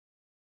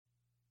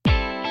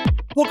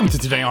Welcome to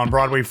Today on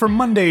Broadway for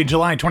Monday,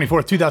 July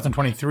 24th,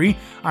 2023.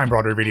 I'm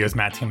Broadway Radio's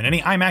Matt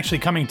Tamanini. I'm actually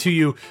coming to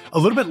you a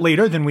little bit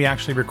later than we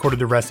actually recorded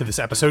the rest of this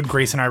episode.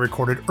 Grace and I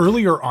recorded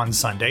earlier on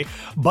Sunday,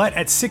 but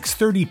at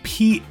 6:30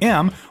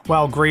 p.m.,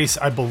 while Grace,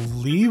 I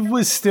believe,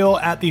 was still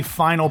at the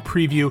final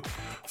preview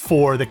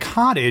for The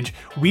Cottage,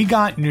 we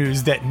got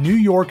news that New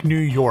York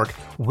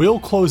will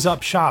close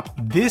up shop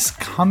this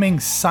coming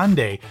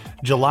Sunday,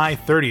 July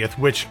 30th,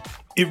 which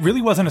it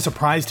really wasn't a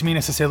surprise to me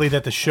necessarily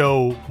that the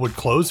show would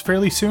close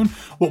fairly soon.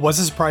 What was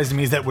a surprise to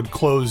me is that it would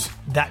close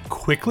that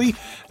quickly,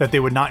 that they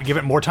would not give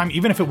it more time.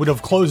 Even if it would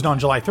have closed on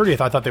July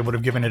 30th, I thought they would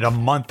have given it a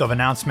month of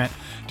announcement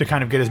to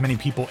kind of get as many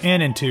people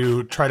in and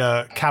to try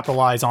to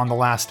capitalize on the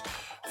last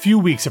few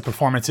weeks of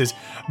performances.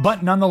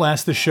 But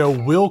nonetheless, the show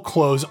will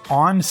close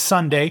on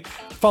Sunday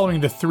following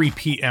the 3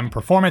 p.m.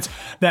 performance.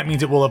 That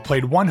means it will have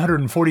played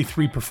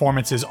 143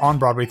 performances on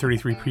Broadway,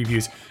 33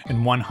 previews,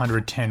 and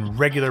 110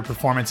 regular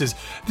performances.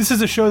 This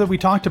is a show that we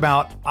talked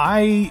about.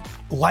 I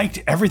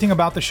liked everything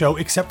about the show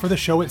except for the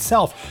show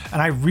itself.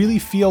 And I really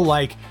feel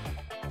like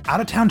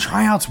out-of-town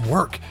tryouts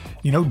work.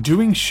 You know,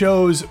 doing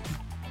shows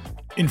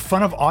in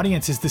front of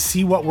audiences to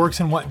see what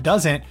works and what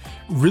doesn't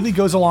really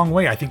goes a long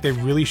way. I think they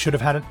really should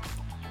have had it.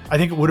 I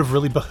think it would have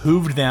really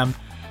behooved them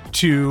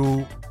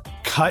to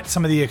cut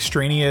some of the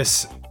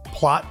extraneous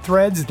plot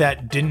threads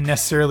that didn't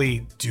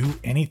necessarily do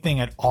anything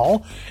at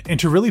all and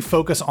to really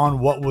focus on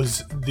what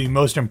was the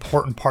most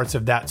important parts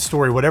of that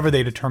story, whatever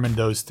they determined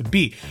those to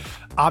be.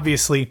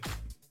 Obviously,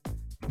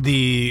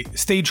 the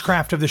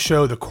stagecraft of the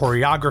show, the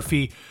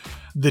choreography,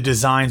 the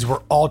designs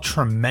were all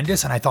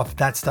tremendous, and I thought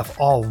that stuff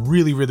all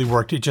really, really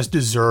worked. It just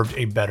deserved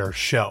a better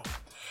show.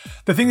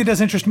 The thing that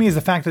does interest me is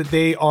the fact that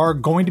they are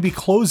going to be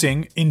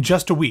closing in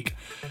just a week.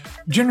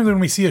 Generally, when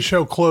we see a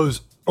show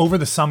close over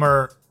the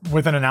summer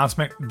with an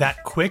announcement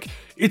that quick,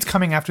 it's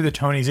coming after the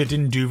Tonys. It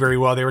didn't do very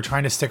well. They were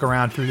trying to stick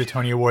around through the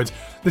Tony Awards.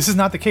 This is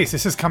not the case.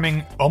 This is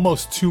coming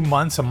almost 2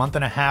 months, a month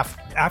and a half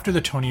after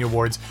the Tony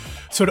Awards.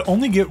 So to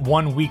only get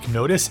 1 week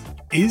notice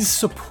is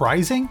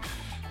surprising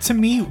to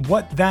me.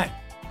 What that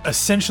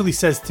essentially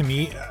says to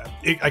me,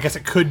 I guess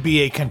it could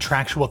be a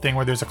contractual thing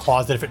where there's a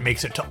clause that if it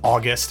makes it to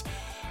August,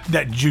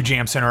 that Ju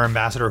Jamson or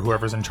ambassador,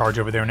 whoever's in charge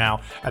over there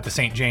now at the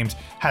St. James,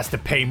 has to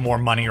pay more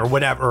money or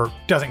whatever, or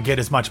doesn't get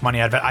as much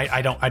money out of it.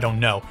 I don't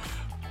know.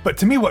 But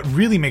to me, what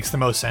really makes the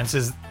most sense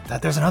is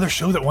that there's another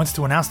show that wants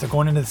to announce they're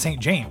going into the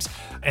St. James,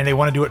 and they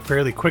want to do it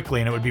fairly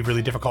quickly, and it would be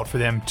really difficult for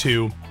them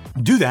to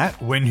do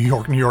that when New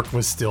York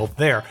was still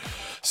there.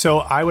 So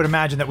I would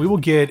imagine that we will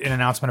get an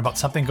announcement about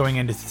something going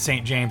into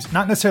St. James,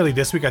 not necessarily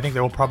this week. I think they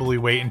will probably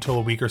wait until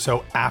a week or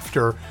so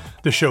after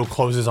the show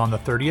closes on the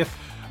 30th.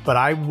 But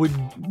I would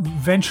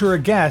venture a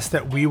guess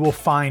that we will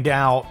find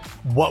out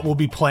what will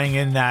be playing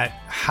in that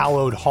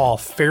hallowed hall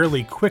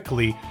fairly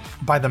quickly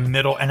by the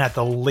middle and at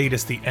the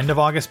latest the end of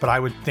August. But I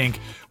would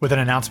think with an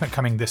announcement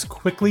coming this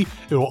quickly,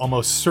 it will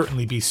almost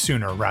certainly be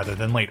sooner rather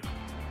than later.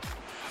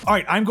 All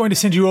right, I'm going to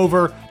send you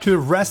over to the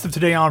rest of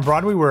Today on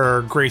Broadway,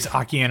 where Grace,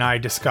 Aki, and I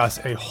discuss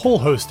a whole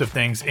host of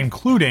things,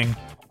 including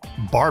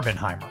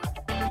Barbenheimer.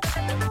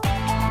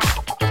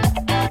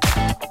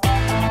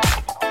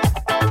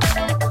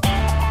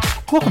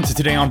 Welcome to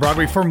Today on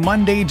Broadway for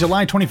Monday,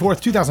 July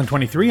 24th,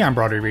 2023. I'm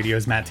Broadway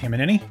Radio's Matt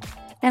Tamanini.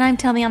 And I'm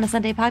Tell Me on the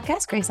Sunday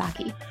podcast, Grace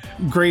Aki.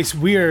 Grace,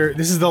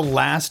 this is the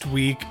last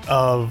week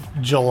of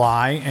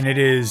July, and it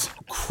is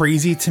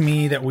crazy to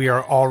me that we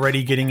are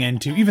already getting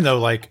into, even though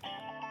like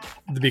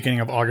the beginning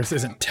of August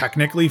isn't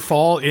technically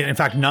fall. In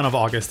fact, none of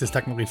August is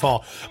technically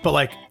fall. But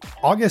like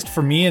August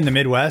for me in the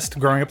Midwest,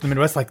 growing up in the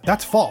Midwest, like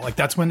that's fall. Like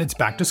that's when it's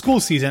back to school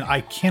season.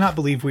 I cannot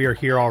believe we are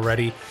here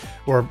already,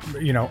 or,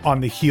 you know,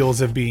 on the heels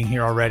of being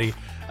here already.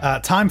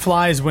 Time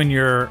flies when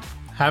you're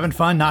having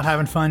fun, not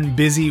having fun,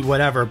 busy,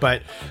 whatever.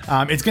 But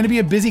it's going to be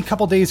a busy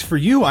couple days for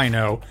you, I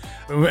know.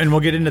 And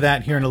we'll get into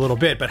that here in a little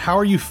bit. But how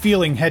are you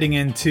feeling heading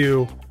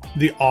into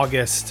the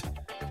August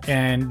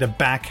and the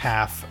back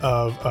half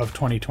of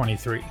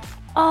 2023?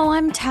 Oh,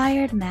 I'm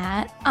tired,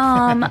 Matt.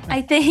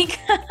 I think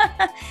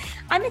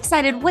I'm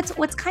excited.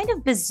 What's kind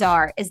of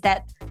bizarre is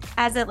that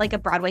as a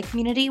Broadway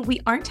community,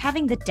 we aren't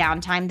having the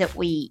downtime that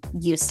we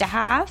used to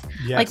have.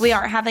 Yes. Like we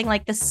aren't having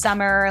like the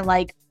summer,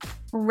 like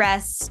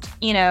rest,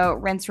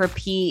 rinse,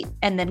 repeat,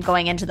 and then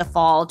going into the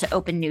fall to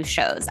open new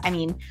shows. I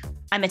mean,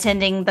 I'm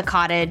attending The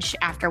Cottage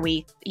after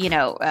we,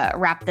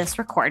 wrap this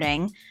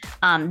recording.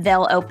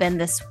 They'll open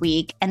this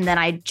week. And then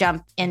I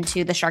jump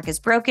into The Shark is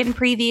Broken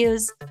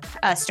previews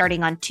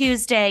starting on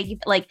Tuesday.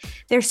 Like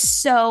there's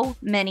so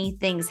many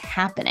things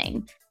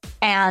happening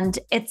and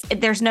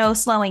there's no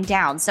slowing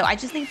down. So I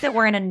just think that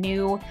we're in a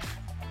new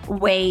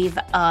wave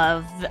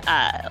of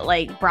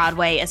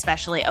Broadway,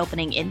 especially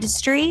opening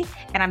industry.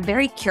 And I'm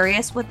very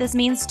curious what this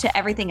means to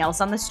everything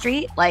else on the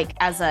street, like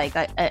as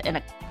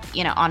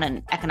on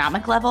an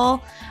economic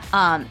level,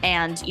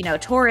 and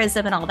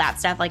tourism and all that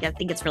stuff. Like I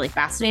think it's really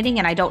fascinating,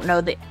 and I don't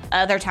know the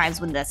other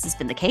times when this has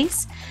been the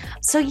case.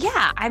 So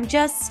yeah,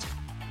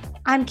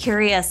 I'm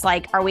curious,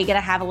 like, are we going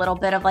to have a little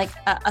bit of like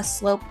a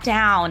slope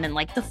down in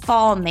like the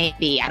fall?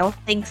 Maybe. I don't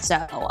think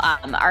so.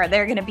 Are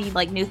there going to be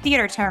like new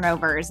theater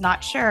turnovers?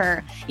 Not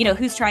sure.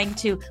 Who's trying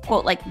to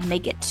quote, like,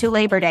 make it to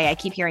Labor Day? I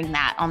keep hearing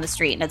that on the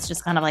street, and it's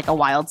just kind of like a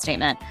wild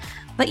statement.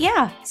 But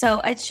yeah, so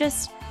it's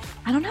just,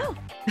 I don't know.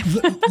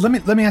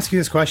 let me ask you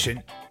this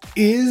question.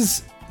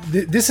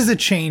 This is a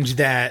change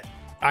that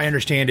I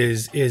understand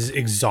is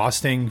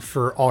exhausting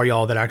for all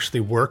y'all that actually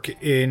work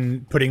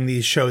in putting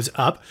these shows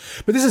up.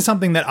 But this is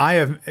something that I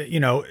have,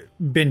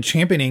 been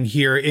championing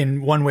here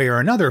in one way or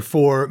another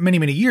for many,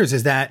 many years,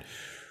 is that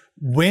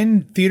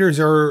when theaters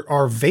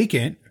are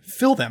vacant,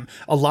 fill them.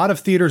 A lot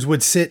of theaters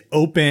would sit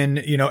open,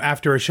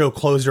 after a show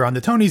closed around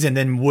the Tonys, and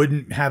then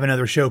wouldn't have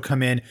another show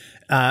come in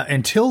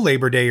until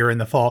Labor Day or in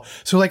the fall.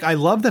 So like, I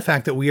love the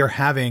fact that we are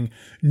having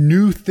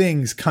new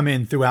things come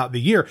in throughout the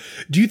year.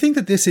 Do you think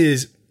that this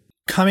is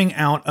coming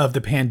out of the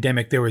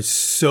pandemic? There was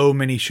so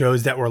many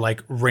shows that were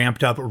like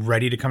ramped up,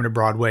 ready to come to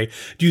Broadway.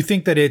 Do you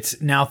think that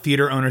it's now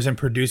theater owners and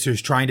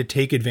producers trying to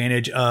take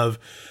advantage of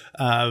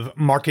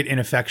market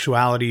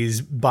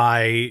ineffectualities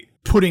by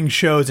putting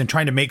shows and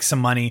trying to make some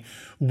money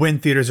when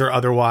theaters are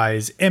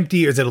otherwise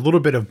empty? Or is it a little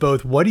bit of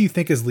both? What do you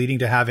think is leading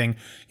to having,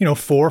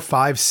 4,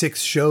 5,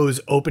 6 shows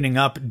opening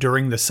up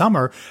during the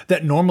summer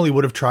that normally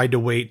would have tried to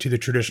wait to the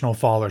traditional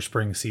fall or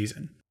spring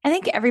season? I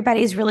think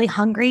everybody's really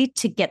hungry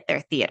to get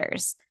their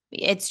theaters.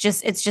 It's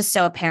just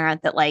so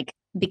apparent that, like,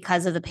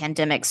 because of the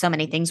pandemic, so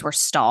many things were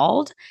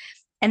stalled.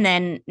 And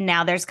then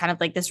now there's kind of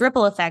like this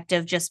ripple effect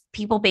of just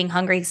people being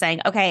hungry,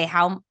 saying, okay,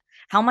 how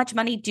much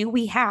money do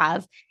we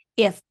have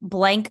if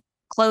blank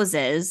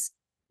closes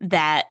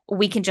that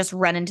we can just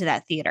run into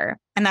that theater?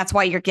 And that's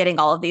why you're getting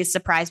all of these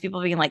surprise people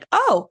being like,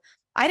 oh,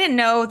 I didn't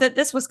know that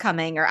this was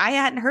coming, or I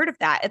hadn't heard of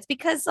that. It's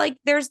because, like,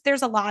 there's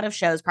a lot of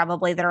shows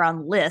probably that are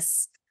on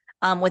lists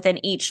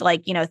within each,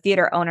 like,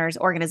 theater owners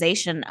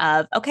organization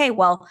of, okay,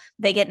 well,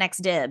 they get next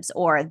dibs,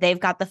 or they've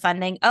got the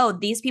funding. Oh,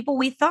 these people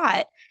we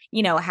thought,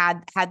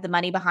 had the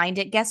money behind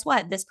it. Guess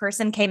what? This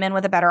person came in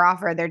with a better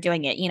offer. They're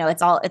doing it.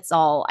 It's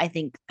all, I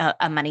think,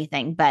 a money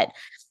thing, but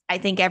I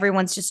think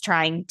everyone's just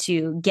trying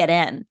to get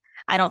in.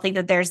 I don't think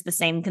that there's the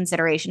same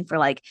consideration for,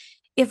 like,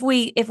 if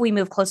we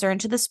move closer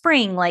into the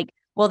spring, like,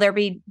 will there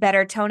be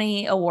better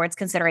Tony Awards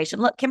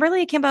consideration? Look,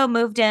 Kimberly Akimbo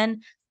moved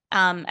in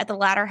at the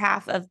latter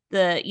half of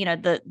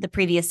the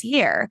previous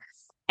year,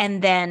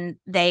 and then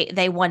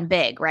they won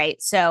big,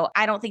 right? So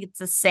I don't think it's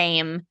the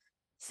same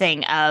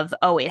thing of,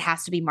 oh, it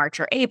has to be March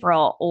or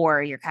April,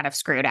 or you're kind of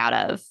screwed out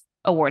of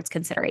awards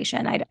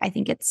consideration. I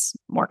think it's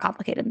more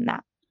complicated than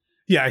that.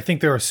 Yeah, I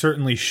think there are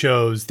certainly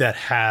shows that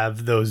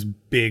have those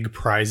big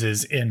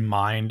prizes in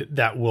mind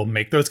that will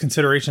make those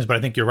considerations. But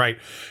I think you're right.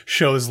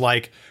 Shows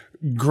like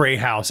Grey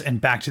House and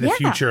Back to the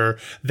Future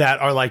that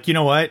are like, you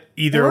know what?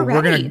 Either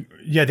we're going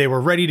to, they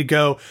were ready to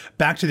go.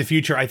 Back to the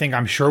Future,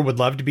 I'm sure would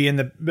love to be in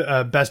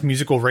the best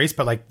musical race,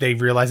 but like, they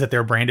realize that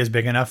their brand is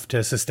big enough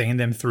to sustain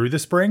them through the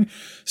spring.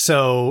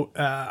 So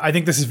I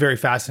think this is very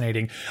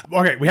fascinating.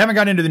 Okay, we haven't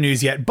gotten into the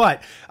news yet,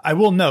 but I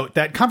will note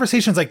that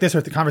conversations like this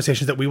are the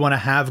conversations that we want to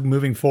have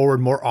moving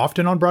forward more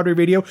often on Broadway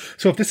Radio.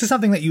 So if this is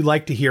something that you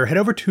like to hear, head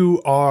over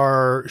to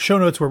our show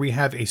notes where we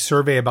have a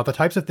survey about the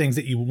types of things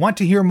that you want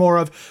to hear more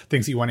of,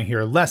 things that you want to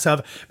hear less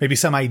of, maybe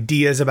some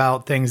ideas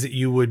about things that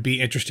you would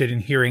be interested in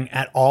hearing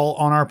at all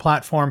on our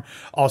platform.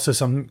 Also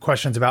some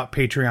questions about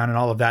Patreon and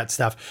all of that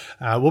stuff.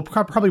 We'll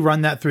probably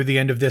run that through the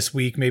end of this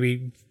week,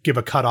 maybe give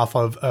a cutoff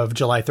of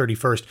July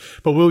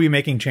 31st, but we'll be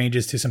making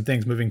changes to some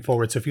things moving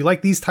forward. So if you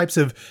like these types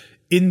of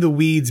in the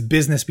weeds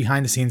business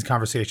behind the scenes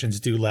conversations,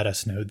 do let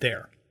us know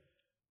there.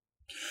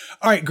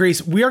 All right,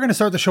 Grace, we are going to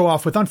start the show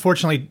off with,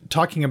 unfortunately,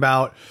 talking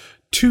about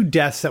 2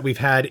 deaths that we've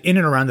had in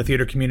and around the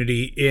theater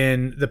community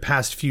in the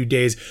past few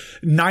days.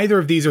 Neither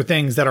of these are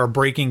things that are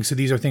breaking, so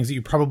these are things that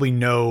you probably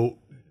know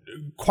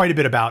quite a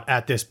bit about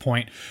at this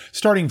point.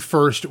 Starting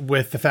first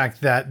with the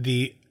fact that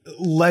the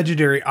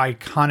legendary,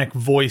 iconic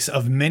voice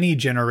of many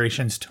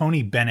generations,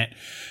 Tony Bennett,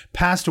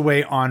 passed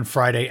away on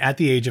Friday at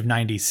the age of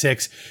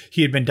 96.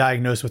 He had been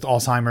diagnosed with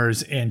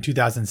Alzheimer's in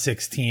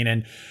 2016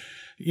 and,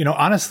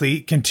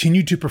 honestly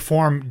continued to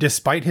perform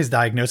despite his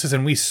diagnosis.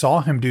 And we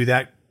saw him do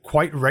that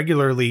quite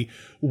regularly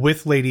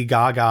with Lady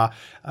Gaga,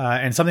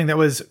 and something that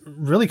was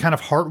really kind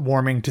of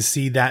heartwarming to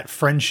see that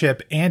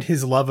friendship and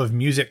his love of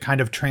music kind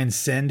of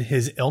transcend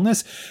his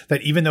illness,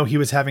 that even though he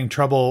was having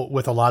trouble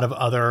with a lot of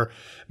other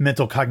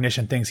mental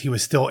cognition things, he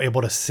was still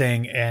able to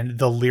sing, and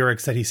the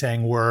lyrics that he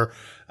sang were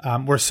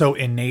so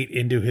innate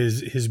into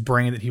his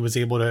brain that he was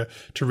able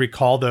to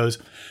recall those.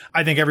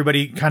 I think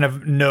everybody kind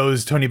of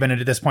knows Tony Bennett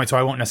at this point, so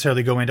I won't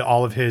necessarily go into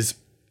all of his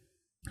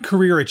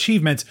career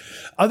achievements,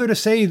 other to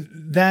say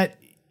that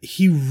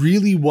he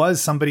really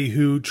was somebody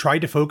who tried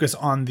to focus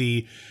on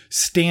the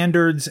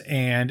standards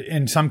and,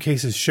 in some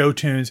cases, show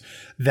tunes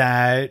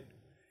that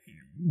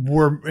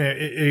were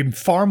a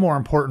far more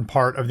important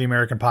part of the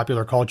American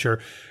popular culture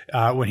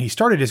when he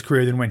started his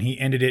career than when he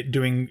ended it,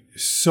 doing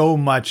so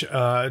much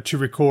to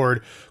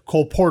record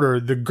Cole Porter,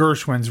 the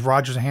Gershwins,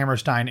 Rodgers and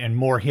Hammerstein, and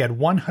more. He had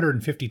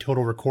 150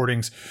 total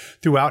recordings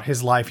throughout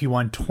his life. He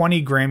won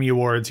 20 Grammy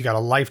Awards. He got a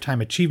Lifetime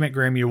Achievement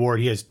Grammy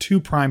Award. He has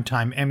 2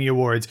 Primetime Emmy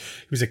Awards.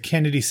 He was a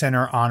Kennedy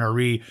Center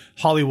honoree,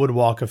 Hollywood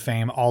Walk of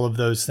Fame, all of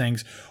those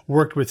things.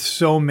 Worked with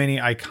so many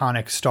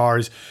iconic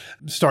stars,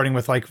 starting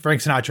with like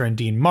Frank Sinatra and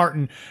Dean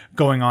Martin,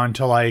 going on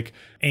to like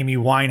Amy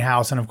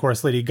Winehouse and of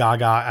course Lady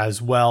Gaga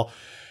as well.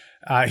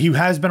 He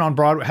had been on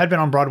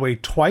Broadway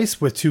twice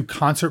with 2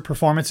 concert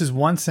performances,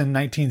 once in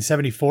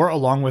 1974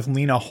 along with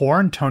Lena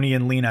Horne, Tony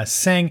and Lena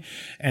Sing,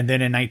 and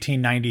then in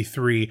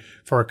 1993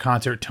 for a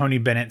concert, Tony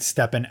Bennett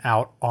stepping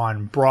out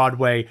on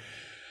Broadway.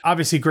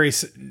 Obviously,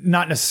 Grace,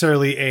 not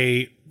necessarily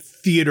a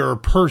theater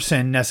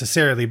person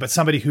necessarily, but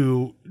somebody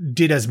who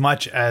did as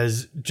much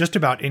as just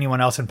about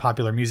anyone else in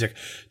popular music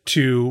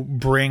to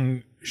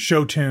bring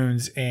show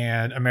tunes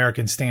and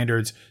American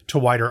standards to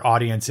wider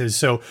audiences.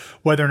 So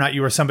whether or not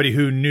you were somebody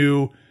who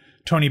knew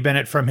Tony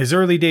Bennett from his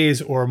early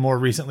days or more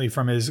recently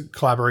from his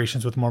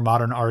collaborations with more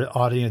modern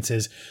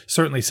audiences,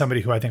 certainly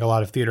somebody who I think a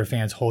lot of theater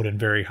fans hold in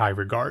very high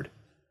regard.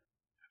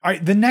 All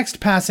right, the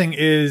next passing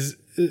is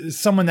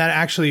someone that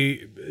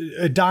actually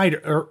died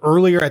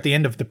earlier at the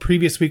end of the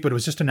previous week, but it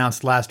was just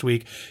announced last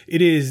week.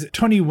 It is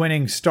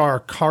Tony-winning star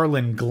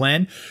Carlin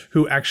Glenn,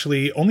 who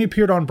actually only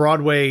appeared on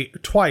Broadway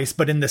twice,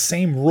 but in the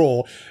same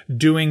role,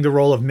 doing the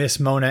role of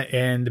Miss Mona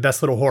in The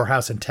Best Little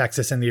Whorehouse in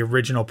Texas in the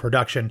original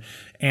production,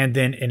 and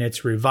then in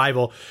its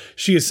revival.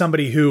 She is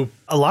somebody who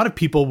a lot of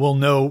people will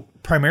know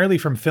primarily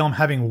from film,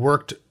 having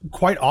worked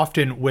quite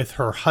often with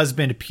her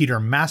husband,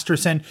 Peter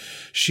Masterson.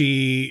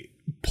 She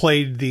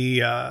played the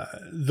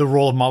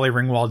role of Molly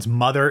Ringwald's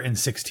mother in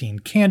 16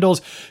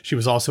 Candles. She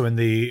was also in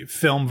the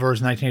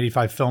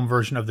 1985 film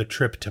version of The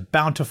Trip to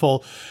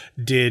Bountiful,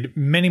 did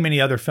many,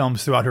 many other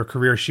films throughout her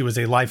career. She was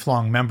a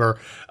lifelong member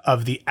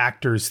of the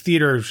Actors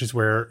Theater, which is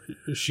where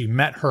she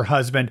met her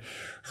husband.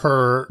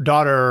 Her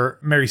daughter,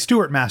 Mary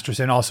Stuart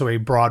Masterson, also a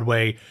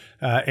Broadway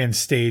and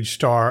stage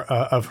star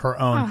of her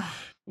own. Oh,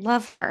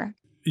 love her.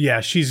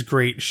 Yeah, she's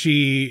great.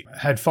 She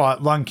had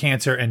fought lung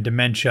cancer and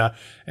dementia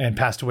and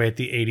passed away at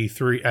the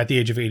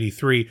age of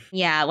 83.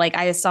 Yeah, like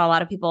I saw a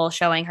lot of people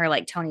showing her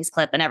like Tony's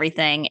clip and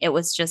everything.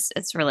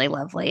 It's really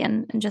lovely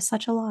and just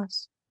such a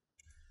loss.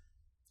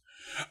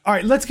 All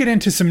right, let's get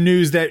into some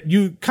news that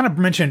you kind of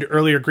mentioned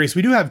earlier, Grace.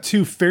 We do have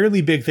 2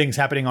 fairly big things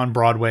happening on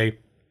Broadway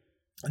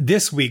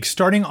this week.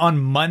 Starting on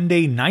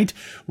Monday night,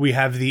 we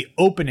have the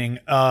opening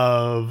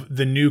of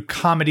the new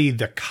comedy,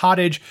 The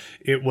Cottage.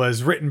 It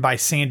was written by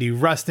Sandy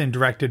Rustin,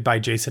 directed by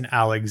Jason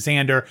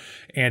Alexander,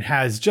 and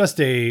has just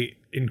a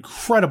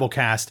incredible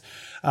cast.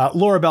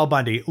 Laura Bell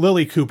Bundy,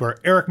 Lily Cooper,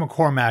 Eric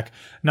McCormack,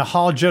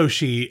 Nahal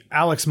Joshi,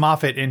 Alex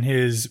Moffat in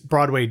his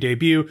Broadway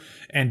debut,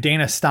 and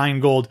Dana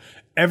Steingold.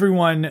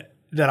 Everyone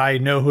that I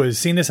know who has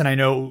seen this, and I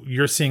know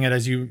you're seeing it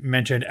as you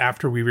mentioned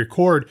after we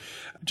record,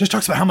 just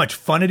talks about how much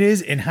fun it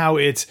is and how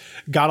it's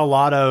got a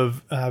lot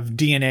of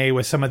DNA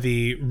with some of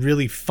the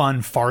really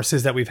fun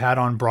farces that we've had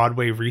on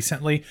Broadway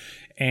recently.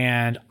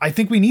 And I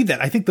think we need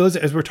that. I think those,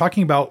 as we're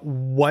talking about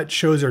what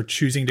shows are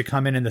choosing to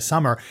come in the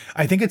summer,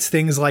 I think it's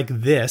things like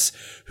this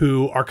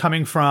who are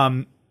coming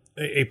from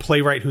a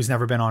playwright who's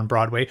never been on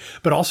Broadway,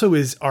 but also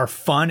are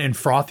fun and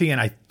frothy. And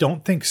I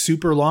don't think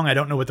super long. I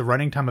don't know what the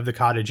running time of The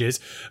Cottage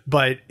is,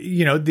 but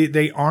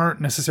they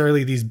aren't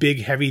necessarily these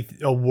big, heavy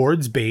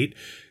awards bait.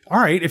 All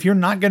right, if you're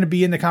not going to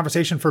be in the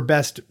conversation for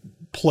best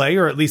play,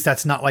 or at least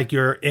that's not like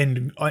your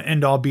end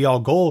all be all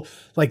goal,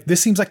 like this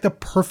seems like the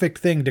perfect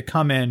thing to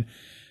come in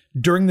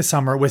during the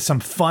summer with some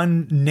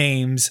fun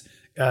names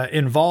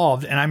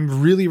involved. And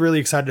I'm really, really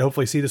excited to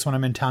hopefully see this when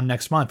I'm in town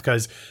next month,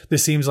 because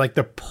this seems like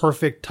the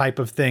perfect type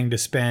of thing to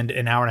spend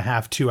an hour and a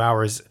half, 2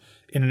 hours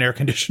in an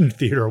air-conditioned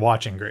theater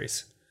watching,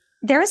 Grace.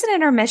 There is an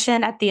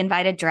intermission at the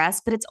Invited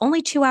Dress, but it's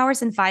only 2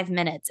 hours and 5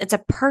 minutes. It's a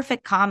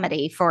perfect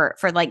comedy for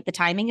like the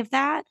timing of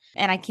that.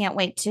 And I can't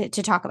wait to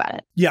talk about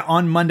it. Yeah,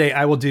 on Monday,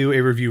 I will do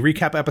a review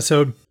recap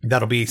episode.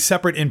 That'll be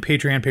separate in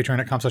Patreon,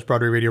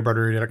 patreon.com/Broadway Radio,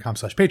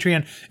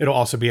 broadwayradio.com/Patreon. It'll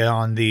also be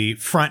on the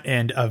front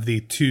end of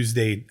the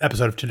Tuesday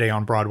episode of Today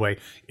on Broadway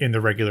in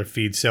the regular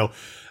feed. So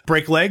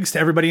break legs to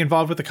everybody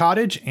involved with The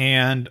Cottage,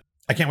 and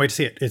I can't wait to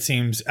see it. It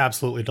seems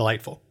absolutely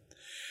delightful.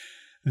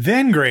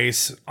 Then,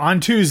 Grace, on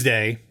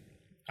Tuesday,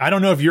 I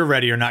don't know if you're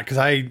ready or not, because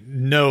I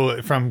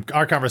know from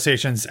our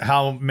conversations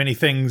how many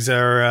things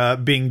are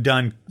being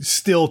done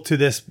still to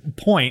this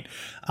point.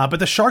 But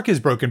The Shark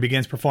is Broken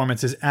begins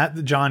performances at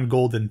the John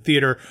Golden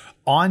Theater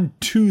on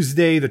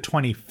Tuesday, the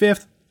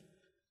 25th.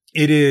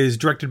 It is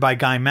directed by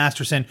Guy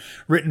Masterson,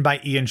 written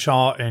by Ian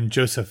Shaw and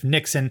Joseph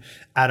Nixon.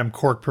 Adam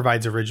Cork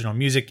provides original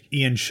music.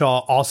 Ian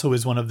Shaw also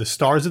is one of the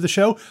stars of the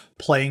show,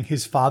 playing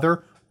his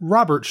father,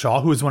 Robert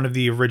Shaw, who is one of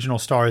the original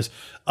stars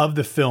of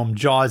the film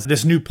Jaws.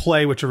 This new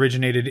play, which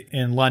originated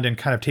in London,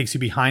 kind of takes you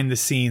behind the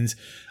scenes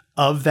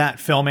of that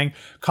filming.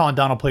 Colin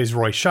Donnell plays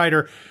Roy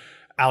Scheider.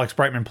 Alex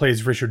Brightman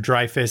plays Richard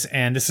Dreyfuss,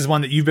 and this is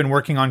one that you've been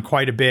working on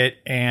quite a bit,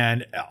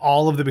 and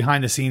all of the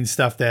behind the scenes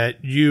stuff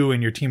that you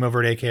and your team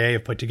over at AKA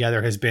have put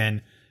together has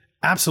been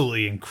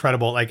absolutely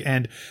incredible. Like,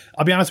 and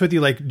I'll be honest with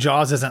you, like,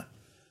 Jaws isn't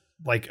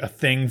like a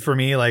thing for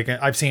me. Like,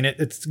 I've seen it,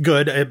 it's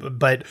good,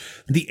 but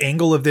the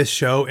angle of this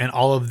show and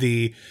all of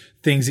the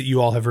things that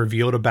you all have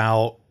revealed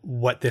about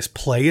what this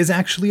play is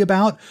actually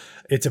about,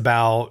 it's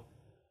about,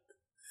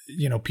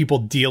 you know, people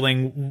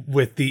dealing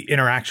with the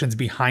interactions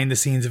behind the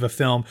scenes of a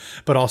film,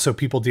 but also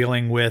people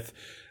dealing with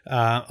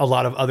a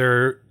lot of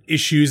other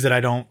issues that I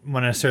don't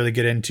want to necessarily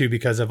get into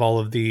because of all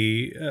of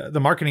the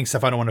marketing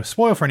stuff. I don't want to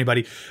spoil for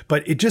anybody,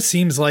 but it just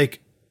seems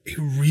like a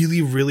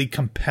really, really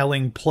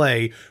compelling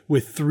play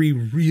with three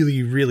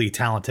really, really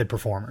talented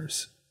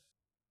performers.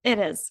 It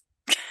is.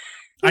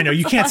 I know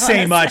you can't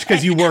say much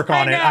because you work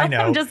on it. I know.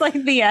 I'm just like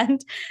the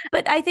end.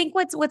 But I think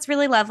what's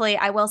really lovely,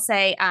 I will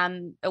say,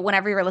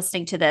 whenever you're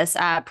listening to this,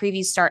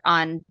 previews start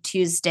on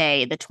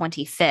Tuesday, the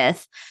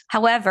 25th.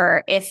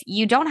 However, if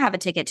you don't have a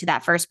ticket to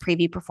that first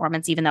preview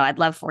performance, even though I'd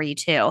love for you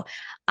to,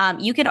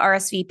 you can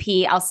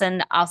RSVP. I'll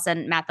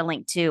send Matt the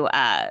link to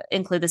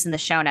include this in the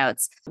show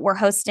notes. We're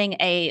hosting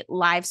a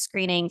live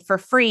screening for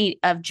free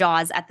of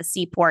Jaws at the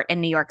Seaport in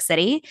New York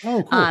City,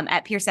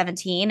 at Pier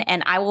 17,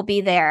 and I will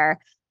be there.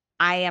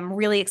 I am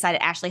really excited.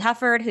 Ashley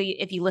Hufford, who,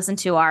 if you listen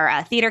to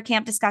our theater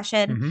camp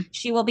discussion,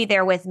 she will be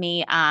there with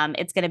me.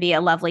 It's going to be a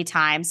lovely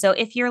time. So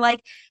if you're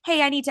like,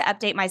 hey, I need to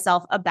update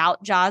myself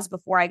about Jaws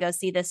before I go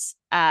see this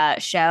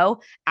show,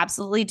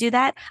 absolutely do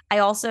that. I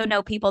also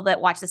know people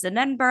that watch this in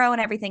Edinburgh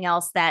and everything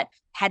else that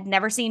had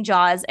never seen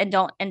Jaws and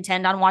don't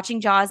intend on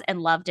watching Jaws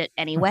and loved it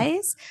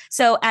anyways.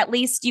 So at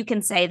least you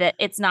can say that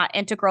it's not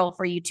integral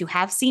for you to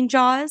have seen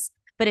Jaws.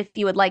 But if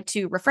you would like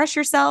to refresh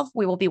yourself,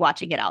 we will be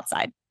watching it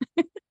outside.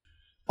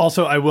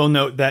 Also, I will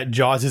note that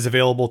Jaws is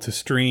available to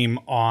stream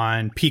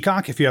on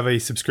Peacock. If you have a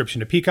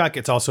subscription to Peacock,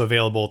 it's also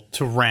available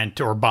to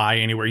rent or buy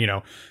anywhere, you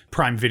know,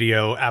 Prime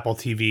Video, Apple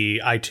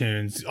TV,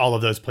 iTunes, all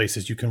of those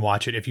places you can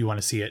watch it if you want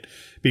to see it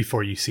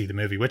before you see the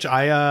movie, which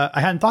I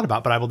hadn't thought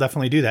about, but I will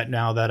definitely do that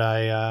now that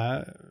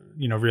I,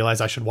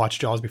 realize I should watch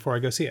Jaws before I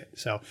go see it.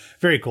 So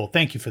very cool.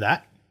 Thank you for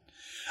that.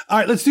 All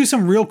right, let's do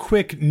some real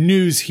quick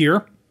news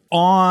here.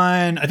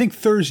 On, I think,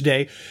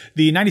 Thursday,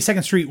 the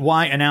 92nd Street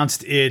Y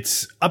announced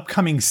its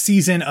upcoming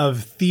season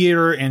of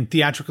theater and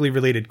theatrically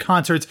related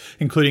concerts,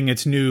 including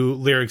its new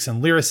Lyrics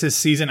and Lyricists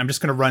season. I'm just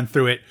going to run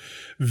through it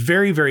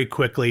very, very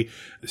quickly.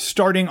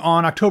 Starting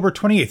on October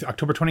 28th,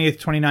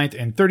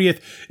 29th, and 30th,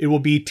 it will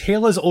be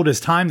Tale as Old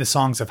as Time, the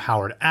songs of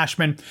Howard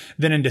Ashman.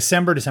 Then in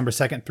December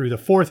 2nd through the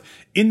 4th,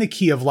 In the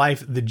Key of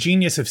Life, The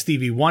Genius of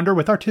Stevie Wonder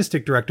with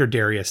artistic director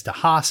Darius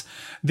DeHaas.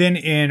 Then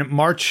in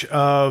March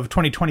of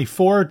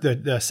 2024, the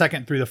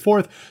 2nd through the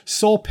 4th,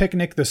 Soul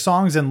Picnic, The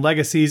Songs and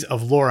Legacies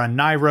of Laura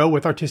Nyro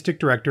with artistic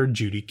director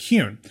Judy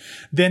Kuhn.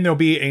 Then there'll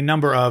be a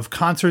number of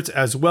concerts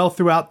as well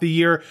throughout the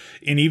year.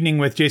 An Evening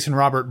with Jason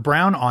Robert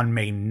Brown on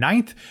May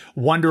 9th,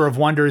 Wonder of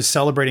Wonders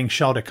celebrating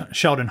Sheldon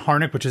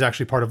Harnick, which is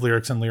actually part of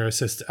Lyrics and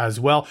Lyricists as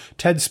well.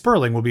 Ted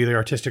Sperling will be the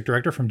artistic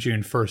director from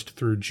June 1st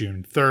through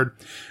June 3rd.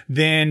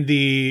 Then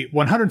the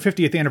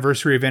 150th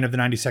anniversary event of the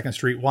 92nd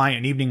Street Y,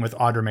 An Evening with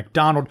Audra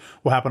McDonald,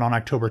 will happen on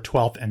October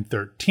 12th and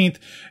 13th.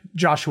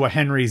 Joshua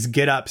Henry's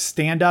Get Up,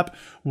 Stand Up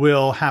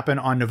will happen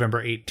on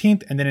November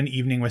 18th, and then An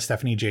Evening with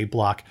Stephanie J.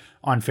 Block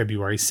on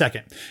February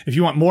 2nd. If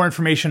you want more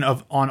information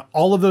on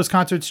all of those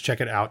concerts, check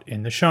it out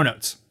in the show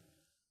notes.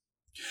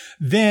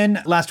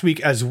 Then last week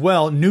as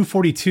well, New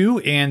 42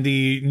 and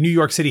the New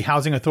York City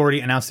Housing Authority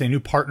announced a new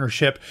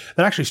partnership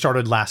that actually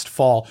started last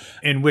fall,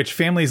 in which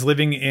families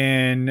living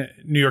in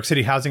New York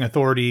City Housing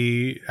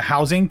Authority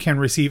housing can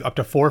receive up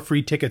to 4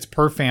 free tickets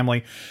per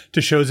family to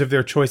shows of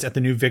their choice at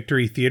the new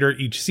Victory Theater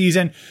each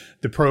season.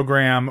 The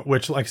program,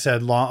 which, like I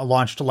said,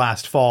 launched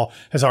last fall,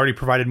 has already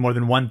provided more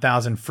than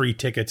 1,000 free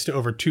tickets to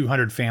over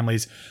 200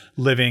 families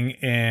living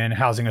in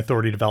housing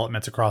authority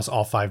developments across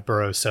all 5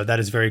 boroughs. So that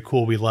is very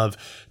cool. We love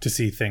to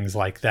see things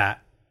like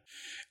that.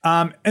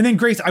 And then,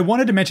 Grace, I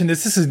wanted to mention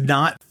this. This is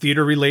not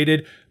theater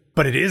related,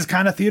 but it is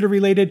kind of theater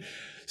related.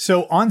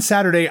 So on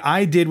Saturday,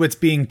 I did what's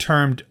being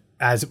termed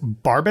as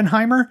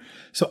Barbenheimer.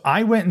 So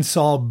I went and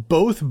saw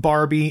both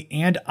Barbie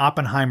and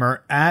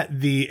Oppenheimer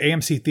at the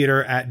AMC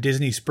Theater at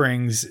Disney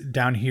Springs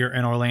down here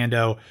in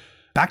Orlando,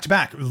 back to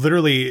back.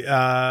 Literally,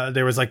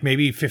 there was like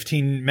maybe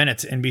 15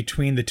 minutes in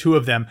between the two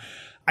of them.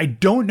 I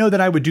don't know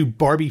that I would do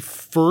Barbie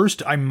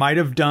first. I might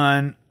have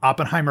done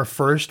Oppenheimer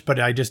first,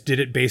 but I just did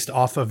it based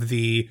off of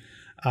the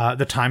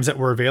times that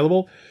were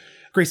available.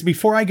 Grace,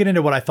 before I get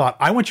into what I thought,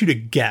 I want you to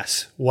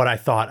guess what I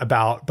thought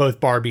about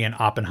both Barbie and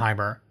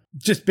Oppenheimer,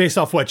 just based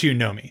off what you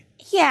know me.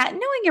 Yeah,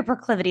 knowing your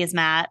proclivities,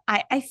 Matt,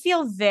 I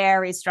feel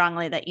very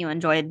strongly that you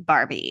enjoyed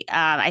Barbie.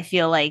 I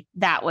feel like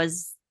that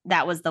was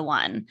the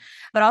one.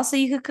 But also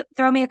you could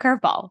throw me a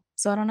curveball.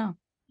 So I don't know.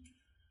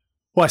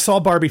 Well, I saw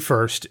Barbie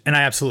first, and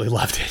I absolutely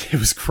loved it. It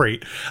was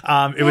great.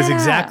 It was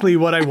exactly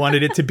what I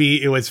wanted it to be.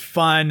 It was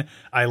fun.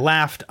 I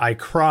laughed. I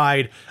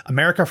cried.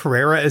 America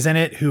Ferrera is in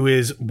it, who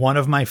is one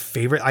of my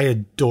favorite. I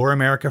adore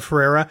America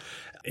Ferrera,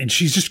 and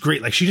she's just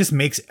great. Like, she just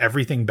makes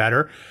everything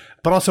better.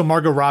 But also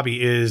Margot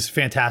Robbie is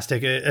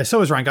fantastic.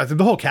 So is Ryan Gosling.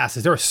 The whole cast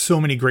is. There are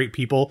so many great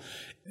people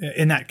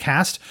in that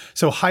cast.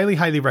 So highly,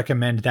 highly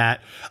recommend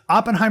that.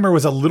 Oppenheimer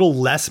was a little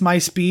less my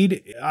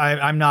speed.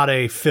 I'm not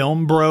a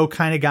film bro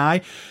kind of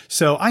guy.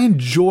 So I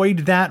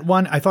enjoyed that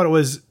one. I thought it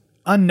was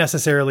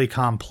unnecessarily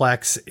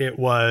complex. It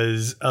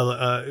was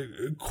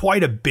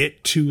quite a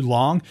bit too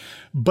long.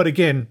 But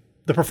again,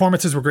 the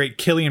performances were great.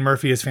 Cillian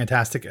Murphy is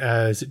fantastic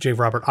as J.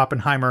 Robert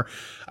Oppenheimer.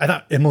 I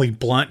thought Emily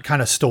Blunt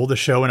kind of stole the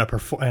show in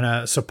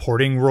a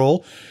supporting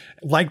role.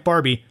 Like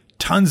Barbie,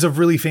 tons of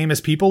really famous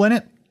people in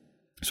it.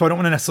 So I don't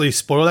want to necessarily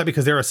spoil that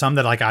because there are some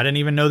that I didn't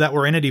even know that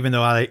were in it, even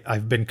though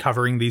I've been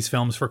covering these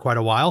films for quite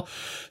a while.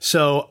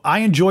 So I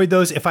enjoyed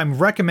those. If I'm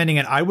recommending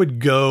it, I would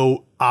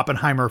go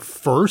Oppenheimer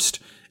first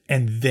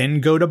and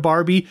then go to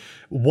Barbie.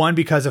 One,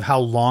 because of how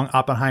long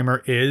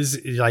Oppenheimer is.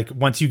 Like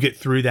once you get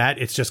through that,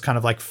 it's just kind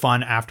of like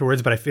fun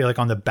afterwards. But I feel like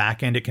on the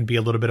back end, it can be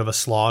a little bit of a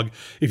slog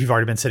if you've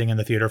already been sitting in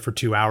the theater for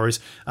 2 hours.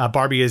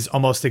 Barbie is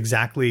almost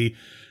exactly,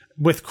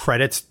 with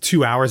credits,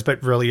 2 hours,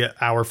 but really an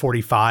hour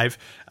 45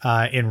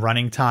 in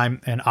running time.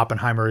 And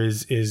Oppenheimer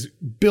is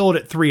billed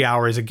at 3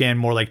 hours, again,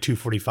 more like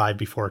 2:45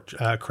 before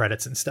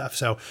credits and stuff.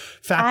 So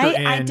factor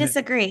in. I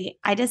disagree.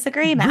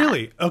 Matt.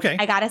 Really? Okay.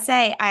 I gotta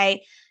say,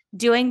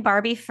 doing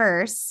Barbie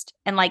first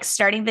and like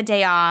starting the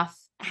day off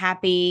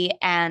happy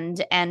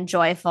and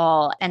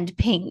joyful and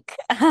pink,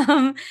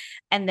 and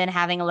then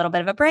having a little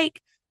bit of a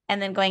break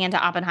and then going into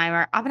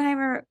Oppenheimer.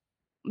 Oppenheimer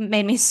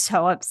made me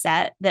so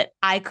upset that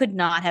I could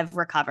not have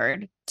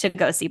recovered to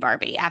go see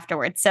Barbie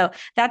afterwards. So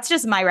that's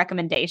just my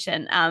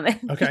recommendation.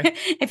 Okay.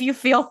 If you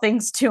feel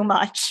things too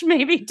much,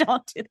 maybe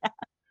don't do that.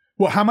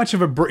 Well, how much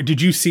of a break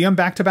did you see them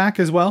back to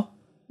back as well?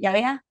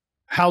 Yeah.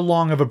 How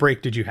long of a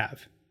break did you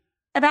have?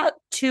 About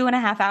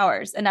 2.5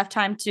 hours, enough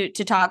time to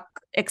talk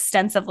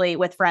extensively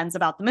with friends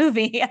about the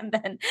movie and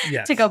then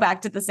to go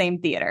back to the same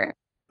theater.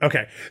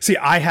 Okay. See,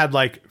 I had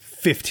like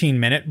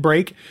 15-minute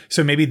break.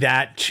 So maybe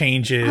that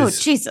changes. Oh,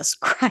 Jesus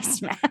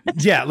Christ, man.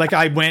 Yeah. Like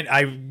I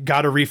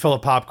got a refill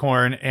of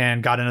popcorn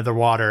and got another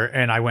water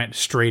and I went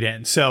straight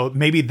in. So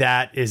maybe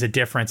that is a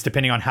difference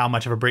depending on how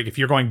much of a break. If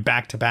you're going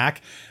back to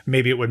back,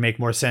 maybe it would make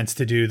more sense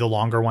to do the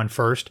longer one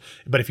first.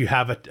 But if you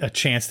have a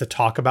chance to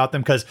talk about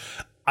them, because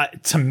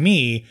to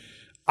me,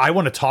 I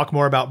want to talk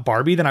more about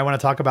Barbie than I want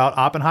to talk about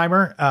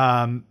Oppenheimer.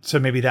 So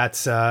maybe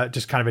that's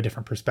just kind of a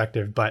different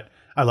perspective, but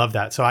I love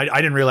that. So I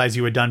didn't realize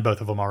you had done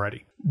both of them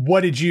already.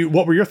 What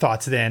were your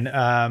thoughts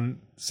then?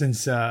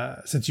 Since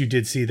you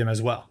did see them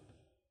as well.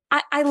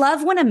 I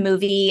love when a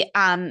movie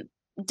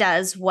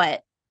does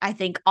what I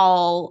think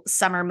all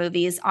summer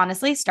movies,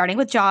 honestly, starting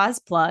with Jaws,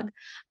 plug,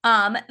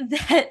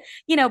 that,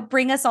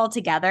 bring us all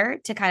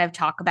together to kind of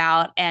talk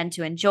about and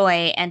to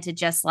enjoy and to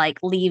just like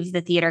leave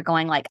the theater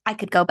going like, I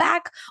could go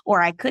back or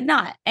I could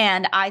not.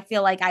 And I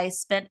feel like I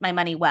spent my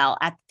money well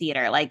at the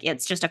theater. Like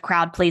it's just a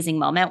crowd pleasing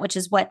moment, which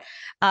is what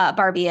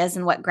Barbie is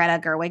and what Greta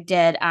Gerwig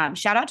did.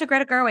 Shout out to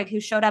Greta Gerwig, who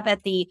showed up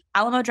at the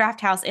Alamo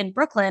Drafthouse in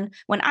Brooklyn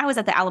when I was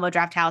at the Alamo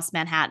Drafthouse,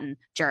 Manhattan.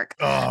 Jerk.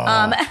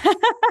 Oh.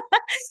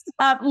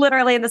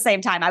 Literally in the same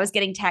time, I was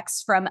getting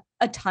texts from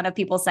a ton of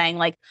people saying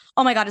like,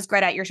 oh my God, is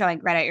Greta at your showing?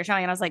 Greta at your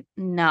showing? And I was like,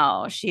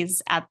 no,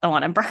 she's at the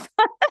one in Brooklyn.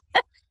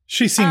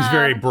 She seems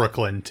very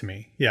Brooklyn to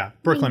me. Yeah.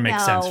 Brooklyn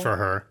makes sense for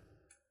her.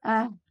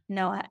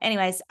 No.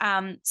 Anyways.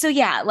 So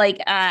yeah,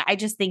 like, I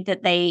just think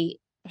that they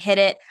hit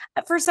it.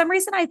 For some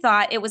reason, I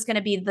thought it was going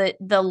to be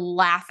the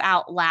laugh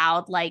out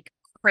loud, like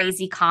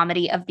crazy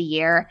comedy of the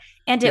year.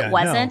 And it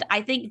wasn't. No.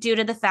 I think due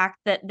to the fact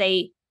that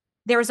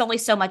there was only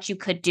so much you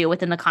could do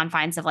within the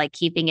confines of like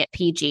keeping it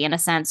PG in a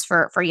sense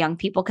for young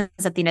people. Cause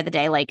at the end of the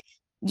day, like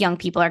young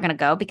people are going to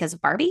go because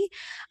of Barbie.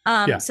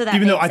 So that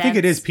even though I think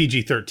it is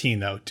PG-13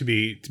 though, to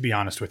be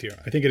honest with you,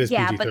 I think it is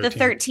PG-13. But the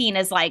 13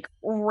 is like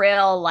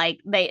real, like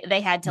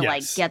they had to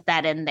like get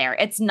that in there.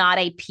 It's not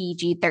a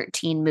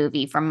PG-13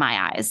 movie from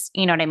my eyes.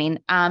 You know what I mean?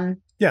 Yeah,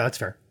 that's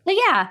fair. But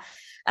yeah,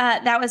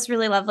 that was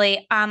really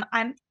lovely.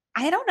 I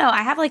don't know.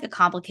 I have like a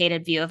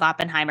complicated view of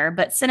Oppenheimer,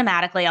 but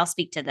cinematically I'll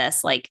speak to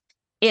this. Like,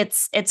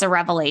 it's a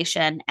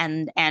revelation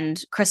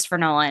and Christopher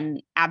Nolan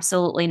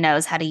absolutely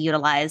knows how to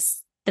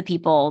utilize the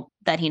people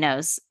that he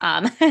knows,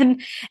 and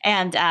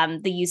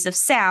the use of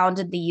sound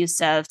and the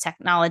use of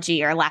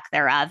technology or lack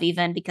thereof,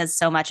 even because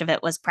so much of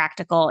it was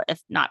practical,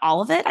 if not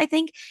all of it. I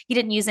think he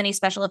didn't use any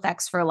special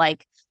effects for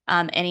like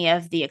any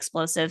of the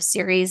explosive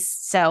series.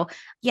 So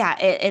yeah,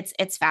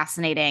 it's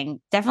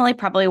fascinating. Definitely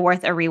probably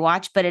worth a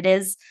rewatch, but it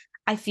is,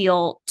 I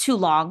feel, too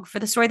long for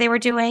the story they were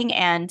doing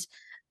and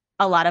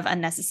a lot of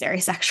unnecessary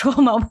sexual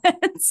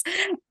moments.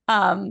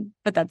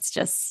 But that's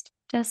just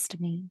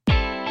me.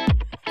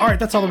 All right,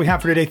 that's all that we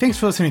have for today. Thanks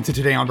for listening to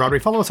Today on Broadway.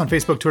 Follow us on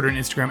Facebook, Twitter, and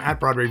Instagram at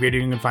Broadway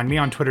Radio. You can find me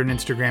on Twitter and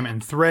Instagram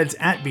and Threads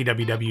at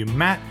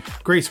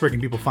BWWMatt. Grace, where can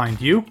people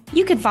find you?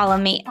 You can follow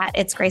me at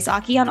It's Grace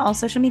Aki on all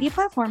social media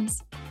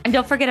platforms. And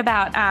don't forget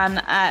about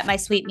my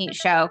Sweet Meat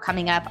show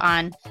coming up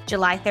on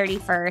July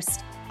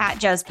 31st at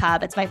Joe's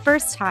Pub. It's my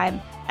first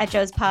time at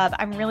Joe's Pub.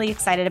 I'm really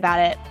excited about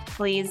it.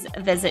 Please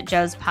visit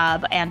Joe's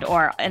Pub and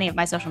or any of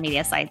my social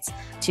media sites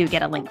to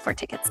get a link for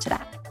tickets to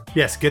that.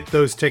 Yes, get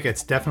those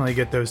tickets. Definitely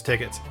get those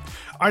tickets.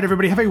 All right,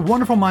 everybody, have a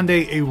wonderful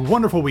Monday, a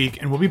wonderful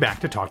week, and we'll be back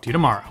to talk to you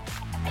tomorrow.